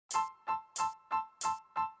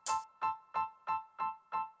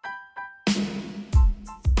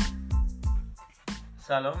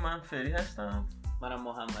سلام، من فری هستم. منم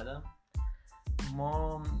محمدم.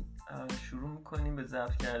 ما شروع میکنیم به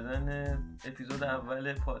ضبط کردن اپیزود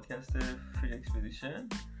اول پادکست فری اکسپدیشن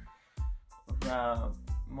و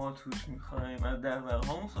ما توش میخوایم از در واقع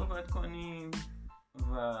همون صحبت کنیم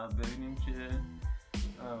و ببینیم که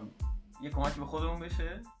یه کمکی به خودمون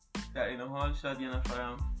بشه، در این حال شاید یه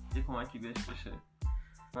نفرم یه کمکی بهش بشه.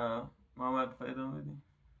 و محمد باید ادامه بدیم.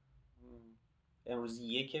 امروز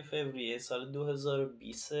 1 فوریه سال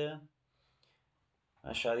 2020.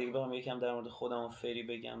 من شاید دیگه بخوام یکم در مورد خودم و فری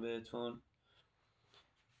بگم بهتون.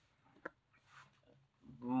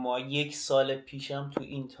 ما 1 سال پیشم تو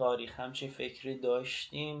این تاریخ همچین فکری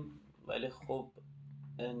داشتیم، ولی خب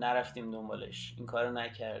نرفتیم دنبالش، این کارو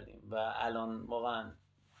نکردیم و الان واقعا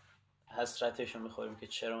حسرتشو میخوریم که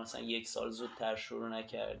چرا مثلا 1 سال زودتر شروع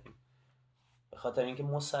نکردیم. به خاطر اینکه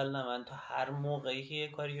مسلماً تا هر موقعی که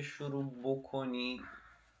یه کاری شروع بکنی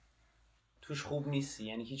توش خوب نیستی،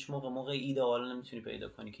 یعنی هیچ موقع ایدئال نمیتونی پیدا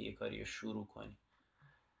کنی که یه کاری شروع کنی،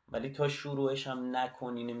 ولی تا شروعش هم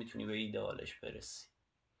نکنی نمیتونی به ایدئالش برسی.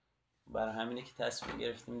 برای همینه که تصمیم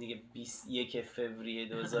گرفتیم دیگه 21 فوریه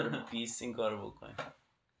 2020 این کارو بکنیم.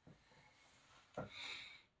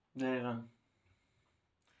 دقیقاً.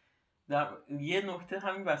 در یه نکته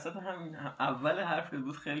همین وسط همین اول حرفت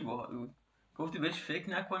بود، خیلی باحال بود. گفتی بهش فکر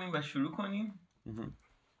نکنیم و شروع کنیم.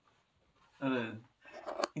 آره،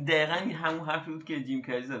 دقیقاً همون حرفی بود که جیم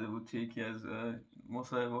کری زده بود توی یکی از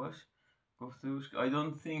مصاحبه‌هاش. گفته بود I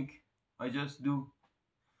don't think, I just do,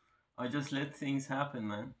 I just let things happen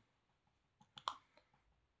man.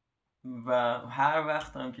 و هر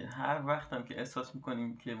وقتم که احساس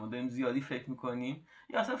میکنیم که ما داریم زیادی فکر میکنیم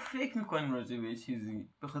یا اصلا فکر میکنیم راجع به چیزی،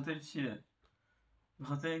 به خاطر چیه؟ به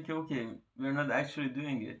خاطر اینکه اوکی we're not actually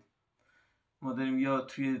doing it. ما داریم یا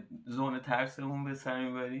توی زون ترسمون به سر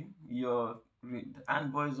میبریم یا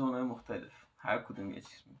انواع زون‌های مختلف، هر کدوم یه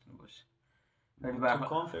چیز میتونه باشه. ولی تو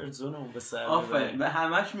کامفورت زونمون به سر میبریم. به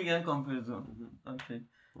همش میگن کامفورت زون. اوکی.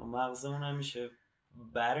 مغزمون همیشه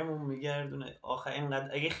برمون میگردونه. آخه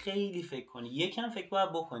اینقدر اگه خیلی فکر کنی، یکم فکر باید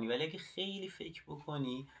بکنی، ولی اگه خیلی فکر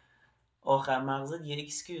بکنی آخر مغزت یه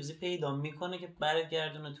اکسکیوزی پیدا میکنه که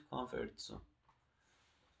برگردونه تو کامفورت زون،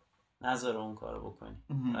 نذاره اون کارو بکنی.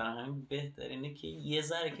 برای همین بهترینه که یه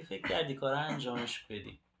ذره که فکر کردی کارو انجامش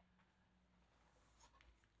بدی.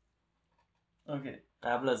 اوکی.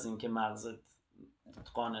 قبل از اینکه مغزت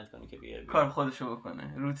قانعت کنی که بیا کار خودشو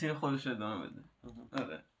بکنه، روتین خودشو ادامه بده.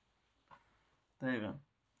 آره. دقیقاً.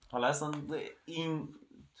 حالا اصلا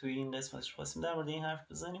توی این قسمتش خواستیم در مورد این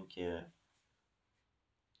حرف بزنیم که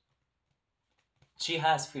چی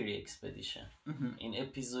هست فری اکسپدیشن. این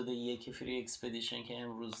اپیزود 1 فری اکسپدیشن که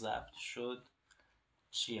امروز ضبط شد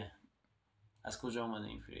چیه؟ از کجا اومده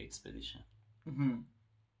این فری اکسپدیشن؟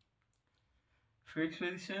 فری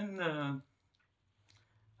اکسپدیشن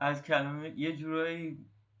از کلمه یه جورایی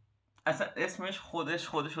اصلا اسمش خودش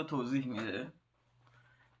رو توضیح میده.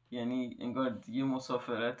 یعنی انگار یه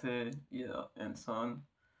مسافرت یه انسان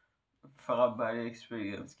فقط برای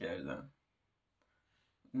اکسپریانس کردن،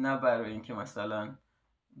 نه برای اینکه مثلا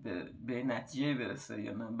به نتیجه برسه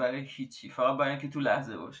یا نه برای هیچی، فقط برای اینکه تو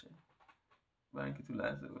لحظه باشه.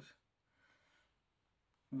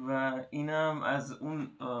 و اینم از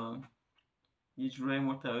اون یه جورایی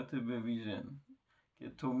مرتبط به ویژن که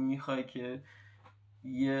تو میخوای که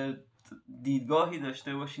یه دیدگاهی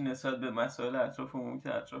داشته باشی نسبت به مسائل اطراف و محیط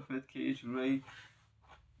اطرافت که یه جورایی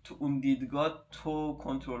تو اون دیدگاه تو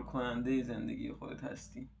کنترل کننده زندگی خودت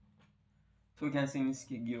هستی. تو کسی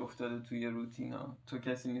نیستی که گیر افتاده توی روتینا. تو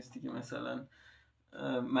کسی نیستی که مثلا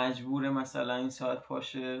مجبوره مثلا این ساعت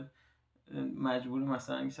پاشه، مجبوره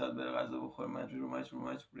مثلا این ساعت بره غذا بخوره،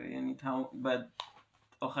 مجبوره. یعنی بعد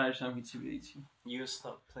آخرش هم هیچی به هیچی. You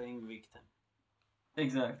stop playing victim.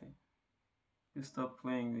 Exactly. You stop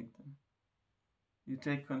playing victim. You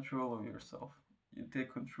take control of yourself. You take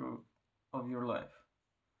control of your life.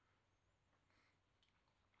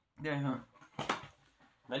 دقیقا.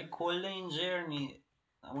 ولی کل این جرنی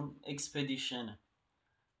همون اکسپدیشنه.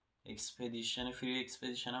 فری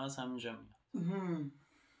اکسپدیشن هم از همینجا میاد.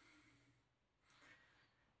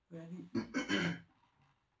 ولی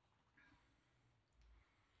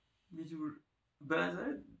یه جور به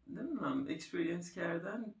نظر نمیدونم اکسپریانس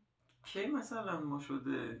کردن کی مثلا ما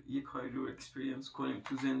شده یک کاری رو اکسپریانس کنیم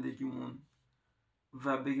تو زندگیمون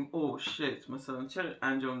و بگیم اوه شیت مثلا چرا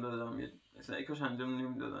انجام دادم، مثلا یکاش انجام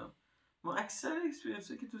نمیدادم. ما اکثر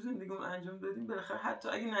اکسپریانس که تو زندگیمون انجام دادیم بالاخره حتی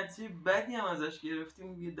اگه نتیجه بدی هم ازش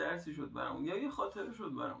گرفتیم یه درسی شد برامون یا یه خاطره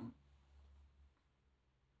شد برامون.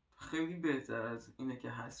 خیلی بهتر از اینه که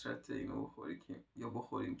حسرت اینو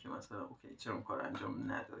بخوریم که مثلا اوکی چرا اون کار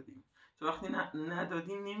انجام ندادیم. تو وقتی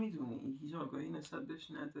ندادی نمیدونی، هیچ آگاهی نسبت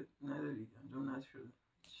بهش نداری، انجام نشده.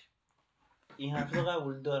 این حرف رو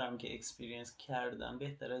قبول دارم که اکسپریانس کردن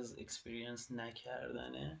بهتر از اکسپریانس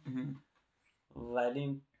نکردنه،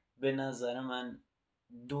 ولی به نظر من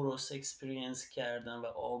درست اکسپریانس کردن و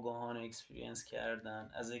آگاهانه اکسپریانس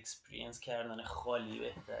کردن از اکسپریانس کردن خالی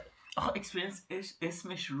بهتره. آخه اکسپریانس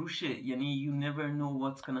اسمش روشه، یعنی you never know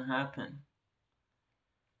what's gonna happen.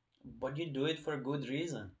 But you do it for a good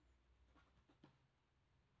reason.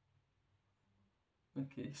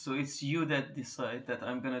 Okay, so it's you that decide that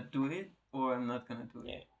I'm gonna do it or I'm not gonna do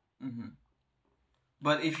it. Yeah.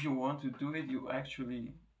 But if you want to do it, you actually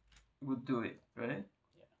would do it, right?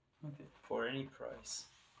 Yeah. Okay. For any price.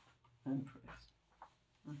 Any price.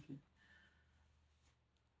 Okay.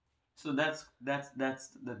 So that's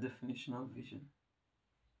the definition of vision.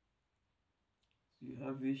 So you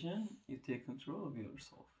have vision, you take control of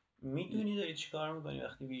yourself. میدونی داری چی کار میکنی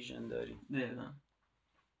وقتی ویژن داری؟ دقیقا.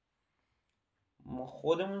 ما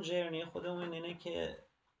خودمون جرنی خودمون اینه که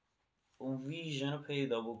اون ویژن رو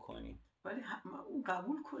پیدا بکنیم. ولی اون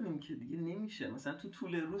قبول کنیم که دیگه نمیشه. مثلا تو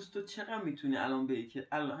طول روز تو چقدر میتونی الان بگی که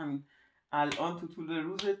الان تو طول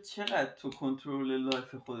روزت چقدر تو کنترل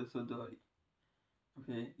لایف خودتو داری؟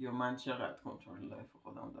 اوکی، یا من چقدر کنترل لایف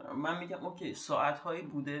خودم دارم؟ من میگم اوکی ساعت‌هایی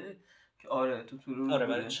بوده که آره تو طول روز آره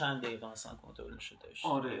بوده. برای چند دقیقه مثلا کنترلش داشتی.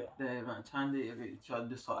 آره دقیقاً چند دقیقه شاید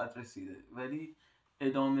به ساعت رسیده، ولی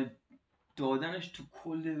ادامه دادنش تو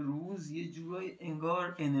کل روز یه جورایی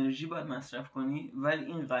انگار انرژی باید مصرف کنی، ولی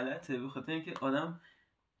این غلطه به خاطر اینکه آدم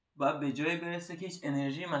باید به جایی برسه که هیچ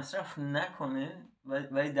انرژی مصرف نکنه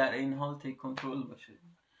ولی در این حال تیک کنترل باشه،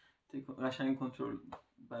 قشنگ کنترل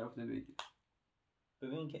بر عهده بگیره.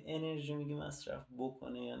 ببین که انرژی میگی مصرف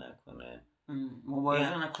بکنه یا نکنه،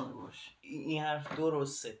 مبارزه نکنه باش. این حرف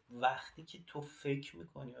درسته وقتی که تو فکر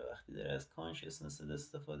میکنی و وقتی داری از کانشسنس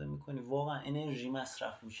استفاده میکنی واقعا انرژی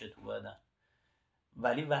مصرف میشه تو بدن،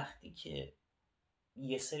 ولی وقتی که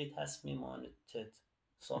یه سری تصمیماتت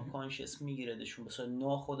ساب کانشس میگیردشون به صورت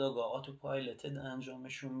ناخودآگاه آتو پایلتت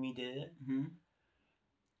انجامشون میده،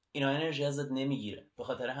 اینا انرژی ازت نمیگیره. به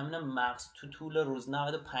خاطر همین مغز تو طول روز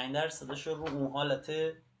 95% رو اون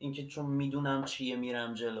حالته اینکه چون میدونم چیه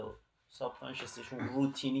میرم جلو، ساب کانشسشون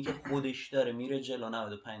روتینی که خودش داره میره جلو،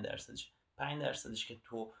 95%. 5%ش که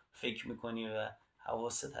تو فکر میکنی و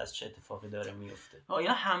حواست هست چه اتفاقی داره میفته.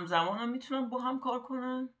 یا همزمان هم میتونن با هم کار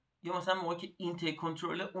کنن، یا مثلا موقعی که اینتیک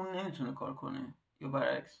کنترل اون نمیتونه کار کنه، یا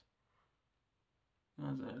برعکس.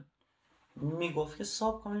 نظر میگفت که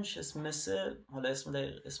ساب کانشس مثل، حالا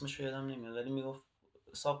اسمش رو یادم نمیاد، ولی میگفت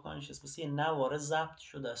ساب کانشس مثل یه نوار ضبط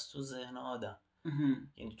شده است تو ذهن آدم.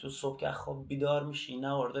 یعنی تو صبح که خواب بیدار میشی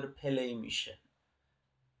نوار داره پلی میشه.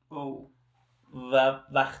 و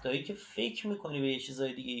وقتایی که فکر میکنی به یه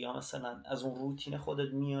چیزای دیگه یا مثلا از اون روتین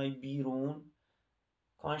خودت میای بیرون،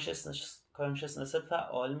 کانشسنست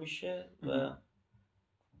فعال میشه و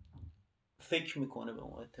فکر میکنه به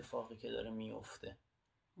اون اتفاقی که داره میفته،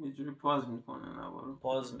 یه جوری پاز میکنه نوارو،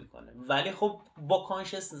 پاز میکنه. ولی خب با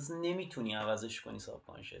کانشسنس نمیتونی عوضش کنی ساب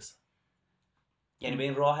کانشس. یعنی به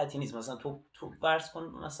این راحتی نیست. مثلا تو فرض کن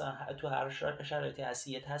مثلا تو هر شرایطی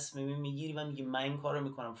هستی یه تصمیمی میگیری و میگی من این کارو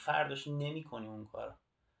میکنم، فرداش نمیکنی اون کارو،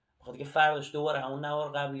 بخاطر که فرداش دوباره همون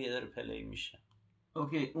نوار قبلیه داره پلی میشه.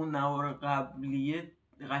 اوکی اون نوار قبلیه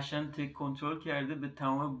قشنگ تک کنترل کرده به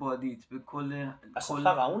تمام بادیت، به کل اصلا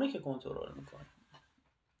فقط اونه که کنترل میکنه.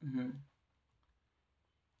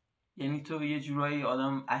 یعنی تو یه جورایی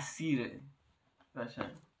آدم اسیره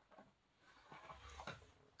قشنگ.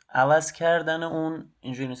 عوض کردن اون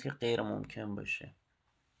اینجوری نیست که غیر ممکن باشه،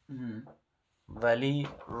 ولی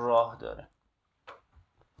راه داره.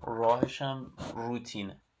 راهش هم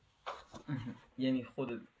روتینه. یعنی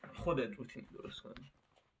خودت روتین درست کنی،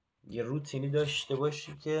 یه روتینی داشته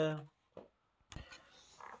باشی که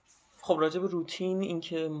خب راجع به روتین این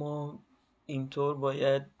که ما اینطور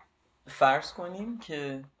باید فرض کنیم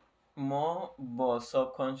که ما با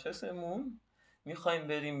ساب کانشسمون میخوایم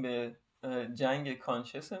بریم به جنگ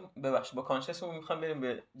با کانشسمون میخوایم بریم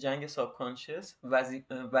به جنگ ساب کانشس.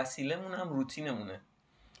 وسیلمون هم روتینمونه،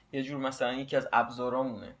 یه جور مثلا یکی از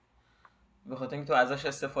ابزارامونه، به خاطر اینکه تو ازش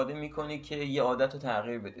استفاده میکنی که یه عادت رو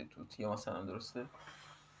تغییر بده توت، یا مثلا درسته.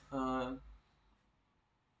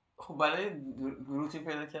 خب برای روتین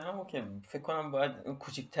پیدا کردم اوکی فکر کنم باید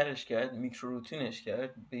کوچیک‌ترش کرد، میکرو روتینش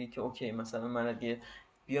کرد، بگی که اوکی مثلا من اگه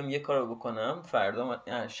بیام یه کارو بکنم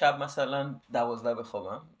فردا شب مثلا 12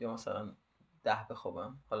 بخوابم یا مثلا 10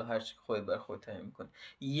 بخوابم، حالا هر چی خودت بر خودت تعیین می‌کنی،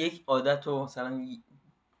 یک عادت رو مثلا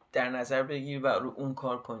در نظر بگیر و رو اون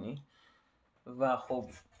کار کنی. و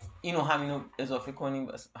خب همینو اضافه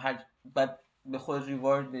کنیم بعد به خود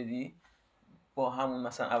ریوارد بدی با همون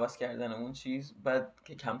مثلا عوض کردن اون چیز، بعد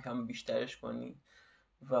که کم کم بیشترش کنی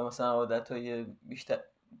و مثلا عادتهای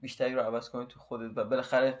بیشتری رو عوض کنی تو خودت و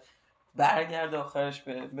بالاخره برگرد آخرش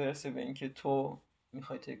برسه به اینکه تو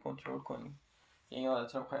میخوای تیک کنترل کنی، یعنی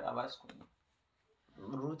عادت رو میخوای عوض کنی.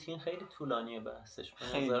 روتین خیلی طولانیه بحثش، به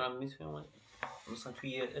خیلی. نظرم میتونیم مثلا توی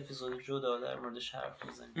یه اپیزود جدا در موردش حرف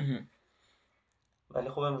بزنیم. ولی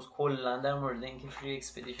خب امروز کلا در مورد اینکه فری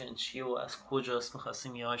اکسپدیشن چیه و از کجاست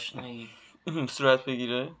میخواستیم یه آشنایی صورت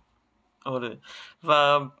بگیره. آره،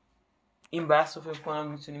 و این بحث رو فکر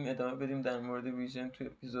کنم میتونیم ادامه بدیم در مورد ویژن توی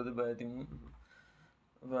اپیزود بعدیمون.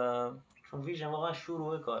 و چون ویژن واقعا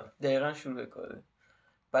شروع کار، دقیقا شروع کاره.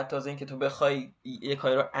 بعد تازه اینکه تو بخوای یه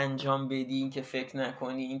کاری رو انجام بدی، اینکه فکر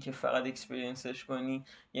نکنی، اینکه فقط اکسپریانسش کنی،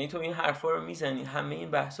 یعنی تو این حرفا رو میزنی، همه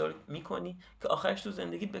این بحثا رو میکنی که آخرش تو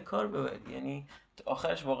زندگیت به کار ببری، یعنی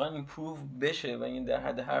آخرش واقعا ایمپروو بشه و این در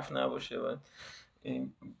حد حرف نباشه. و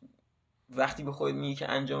وقتی به خودت میگی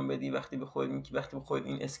که انجام بدی، وقتی به خودت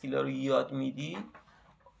این اسکیلا رو یاد میدی،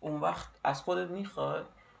 اون وقت از خودت میخواد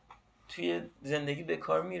توی زندگی به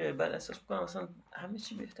کار میره. بعد احساس میکنم مثلا همه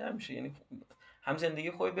چی بهتر میشه، یعنی هم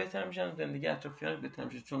زندگی خودت بهتر میشه، هم زندگی اطرافیانت بهتر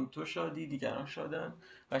میشه، چون تو شادی، دیگران شادن،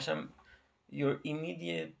 و هم your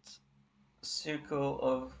immediate circle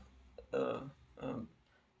of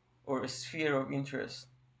or sphere of interest،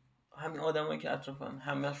 همین آدمایی که اطرافن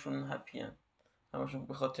همشون هپی ان، همشون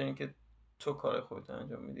به خاطر اینکه تو کار خودت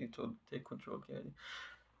انجام میدی، تو تیک کنترل کردی.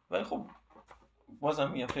 ولی خب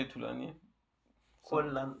بازم میگم خیلی طولانیه.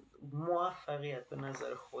 کلا موفقیت به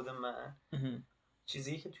نظر خود من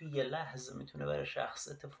چیزی که توی یه لحظه میتونه برای شخص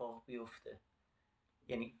اتفاق بیفته،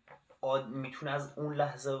 یعنی میتونه از اون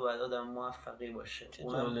لحظه بعد آدم موفقی باشه،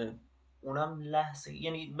 اونم لحظه،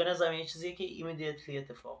 یعنی به نظر یه چیزیه که ایمیدیتلی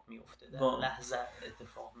اتفاق میفته، در لحظه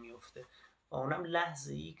اتفاق میفته، و اونم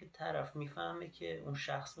لحظه ای که طرف میفهمه که اون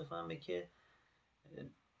شخص میفهمه که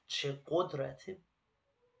چه قدرت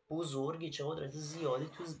بزرگی، چه قدرت زیادی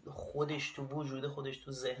تو خودش، تو وجود خودش،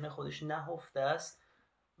 تو ذهن خودش نهفته است،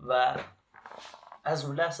 و از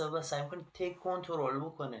اون لحظه بعد سعی میکنه تیک کنترل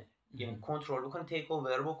بکنه، یعنی کنترل بکنه، تیک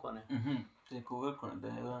اوور بکنه، تیک اوور کنه،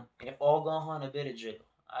 دقیقاً، یعنی آگاهانه بره جلو.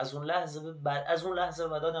 از اون لحظه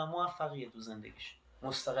بعد آدم موفقیه تو زندگیش،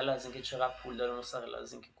 مستقل از اینکه چقدر پول داره، مستقل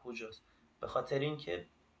از اینکه کجاست، به خاطر اینکه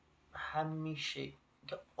همیشه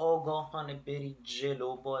که آگاهانه بری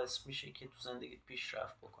جلو باعث میشه که تو زندگیت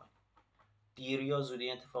پیشرفت بکنی. دیر یا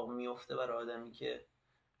زودی اتفاق میفته برای آدمی که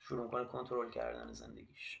شروع کنه کنترل کردن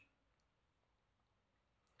زندگیش،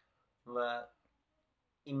 و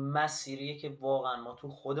این مسیریه که واقعا ما تو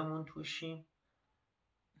خودمون توشیم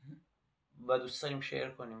و دوست داریم شیر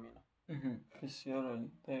کنیم اینو. بسیار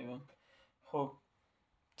عالی، دقیقا. خب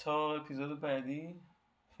تا اپیزود بعدی،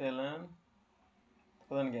 فعلا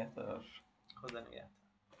خدا نگهدار. خدا نگهدار.